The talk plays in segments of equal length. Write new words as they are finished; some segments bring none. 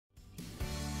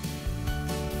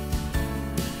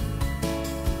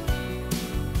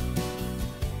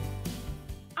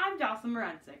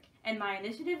Morensic, and my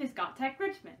initiative is Got Tec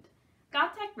Richmond.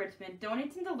 Got Tec Richmond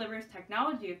donates and delivers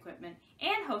technology equipment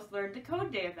and hosts Learn to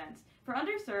Code Day events for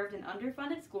underserved and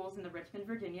underfunded schools in the Richmond,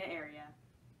 Virginia area.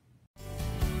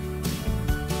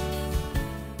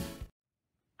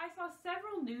 I saw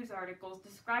several news articles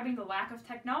describing the lack of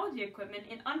technology equipment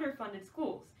in underfunded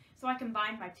schools, so I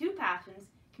combined my two passions,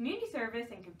 community service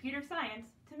and computer science,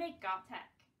 to make Got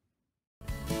Tec.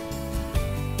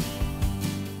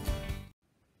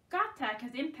 Got Tec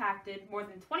has impacted more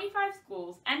than 25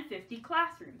 schools and 50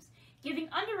 classrooms, giving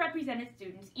underrepresented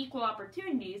students equal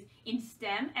opportunities in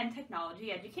STEM and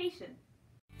technology education.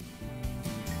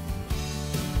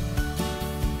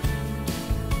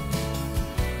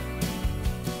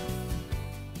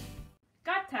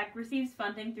 Got Tec receives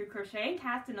funding through crocheting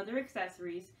hats and other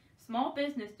accessories, small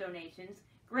business donations,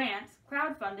 grants,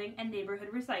 crowdfunding, and neighborhood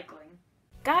recycling.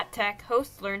 Got Tec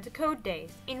hosts Learn to Code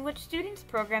Days, in which students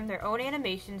program their own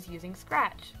animations using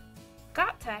Scratch.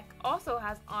 Got Tec also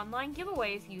has online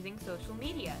giveaways using social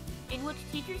media, in which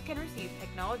teachers can receive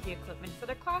technology equipment for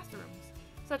their classrooms,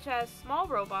 such as small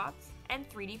robots and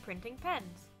 3D printing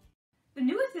pens. The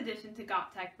newest addition to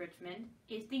Got Tec Richmond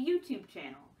is the YouTube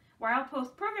channel, where I'll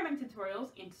post programming tutorials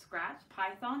in Scratch,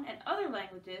 Python, and other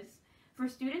languages for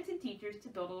students and teachers to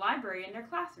build a library in their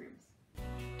classrooms.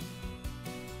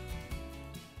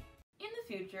 In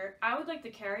the future, I would like to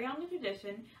carry on the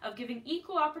tradition of giving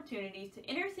equal opportunities to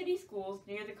inner-city schools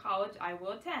near the college I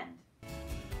will attend.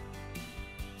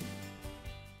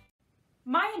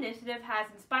 My initiative has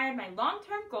inspired my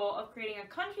long-term goal of creating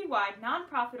a countrywide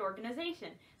nonprofit organization,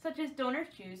 such as Donors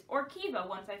Choose or Kiva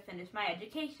once I finish my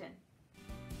education.